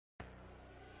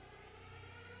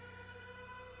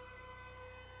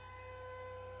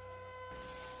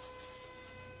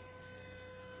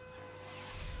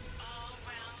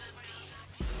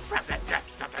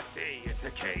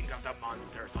the king of the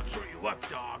monsters. I'll chew you up,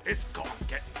 dog. This gong's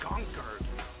getting conquered.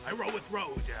 I roll with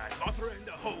Rodan, Mothra and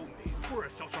the homies. We're a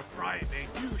social primate.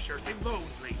 You sure seem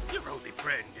lonely. Your only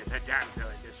friend is a damsel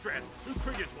in distress who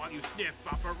cringes while you sniff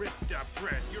off a ripped up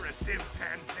dress. You're a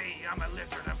chimpanzee. I'm a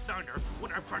lizard of thunder.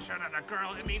 When I crush on a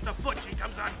girl, it means the foot she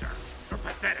comes under. You're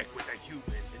pathetic with the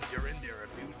humans, enduring their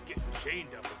abuse, getting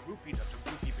chained up with roofies up some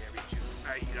goofy berry juice.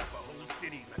 I eat up a whole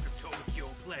city like a Tokyo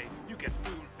play. You get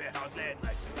spoon-fed on lead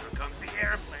like here comes the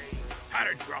airplane. How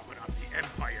to drop it off the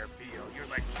Empire field. You're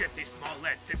like Jesse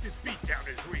Smollett, since this beatdown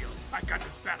is real. I got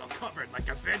this battle covered like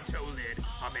a bento lid.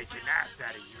 I'll make an ass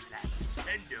out of you like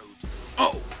Nintendo.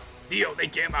 Oh! The only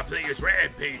game I play is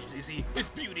Rampage, Lizzie. This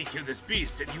beauty kills its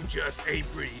beast and you just ain't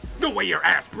pretty. No way your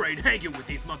ass brain hanging with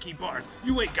these monkey bars.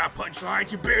 You ain't got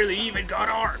punchlines, you barely even got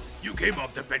arms. You came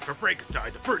off the bench for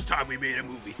Frankenstein the first time we made a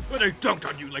movie, but I dunked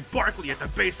on you like Barkley at the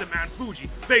base of Mount Fuji.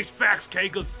 Face facts,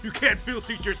 Kegels, you can't feel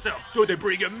seat yourself, so they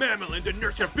bring a mammal in to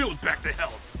nurse your feels back to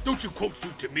health. Don't you quote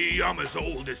suit to me, I'm as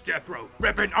old as Death Row,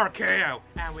 reppin' RKO.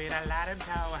 And we'd a lot of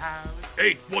toe-house.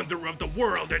 Eighth wonder of the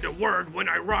world and a word when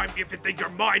I rhyme. If you think your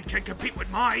mind can compete with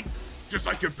mine, just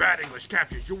like your bad English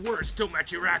captions, your words still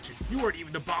match your actions. You aren't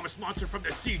even the bombest monster from the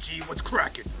CG, what's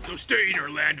cracking? So stay in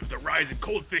your land of the rising,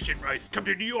 cold fish and rice. Come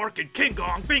to New York and King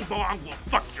Kong, Bing Bong will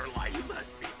fuck your life. You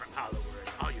must be from Hollywood,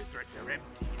 all your threats are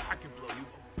empty. I can blow you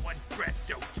with one breath,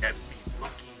 don't tempt me,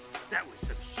 monkey. That was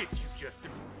some shit you just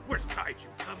threw. Where's Kaiju?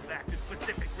 Come back to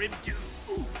Pacific Rim 2.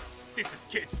 Ooh. This is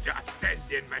Kid Stop Send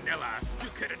in Manila. You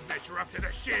couldn't measure up to the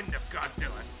shin of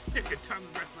Godzilla. Stick to tongue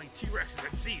wrestling T-Rexes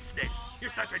and sea snakes. You're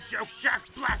such a joke, Jack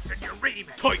Black's in your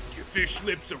remake. Tighten your fish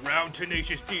lips around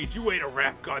Tenacious D's. You ain't a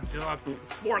rap Godzilla,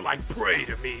 more like prey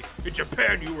to me. In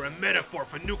Japan you were a metaphor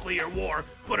for nuclear war,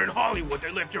 but in Hollywood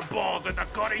they left your balls on the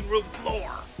cutting room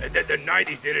floor. And then the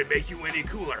 90s didn't make you any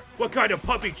cooler. What kind of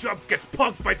puppy chump gets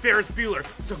punked by Ferris Bueller?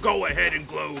 So go ahead and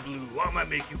glow blue. I'ma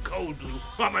make you cold blue.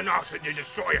 I'm an oxygen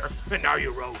destroyer. And now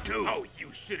you're road too. Oh,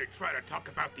 you shouldn't try to talk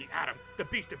about the atom. The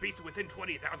beast of beasts within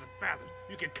 20,000 fathoms.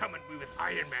 You can come at me with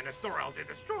Iron Man and Thor, I'll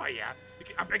destroy ya.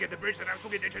 I'm big at the bridge and I'm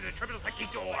swinging into the triples like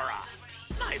Ghidorah.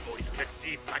 My voice cuts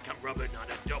deep like I'm rubbing on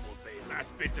a double bass. I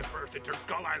spit to first and turn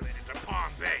Skull Island into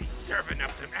Palm Bay. Serving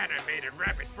up some animated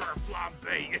rabbit fur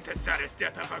flambe. It's the saddest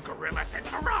death of a gorilla since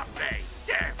Harambe.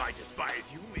 Damn, I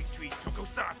despise you. Weak to eat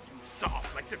tokusatsu.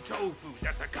 Soft like some tofu.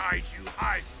 That's a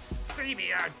kaiju. See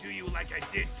me outdo you like I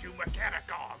did to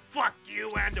Mechanical. Fuck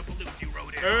you and the balloons you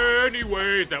wrote in.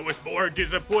 Anyways, that was more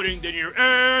disappointing than your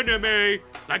anime.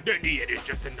 Like the Neon is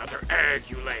just another egg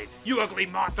you laid. You ugly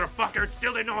motherfucker,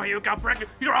 still didn't know how you got pregnant.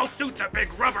 Your whole suit's a big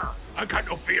rubber. I got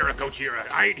no fear of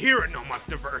Gojira. I ain't hearing no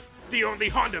Monsterverse. The only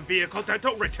Honda vehicle that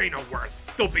don't retain a worth.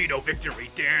 There'll be no victory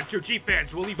dance. Your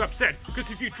G-fans will leave upset, cause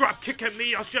if you drop kick at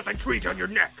me, I'll shove a tree down your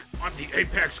neck. I'm the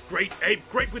apex great ape,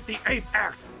 great with the ape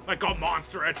axe. Like all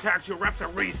monster attacks, your reps are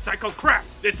recycled crap.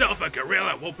 This alpha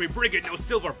gorilla won't be bringing no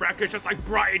silver brackets, just like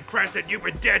Bryan Cranston. You've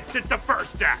been dead since the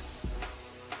first act.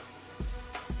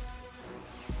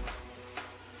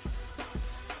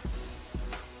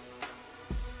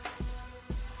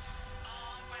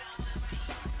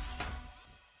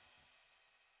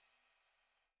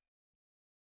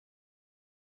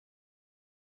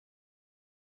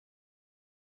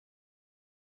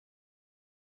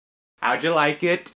 How'd you like it?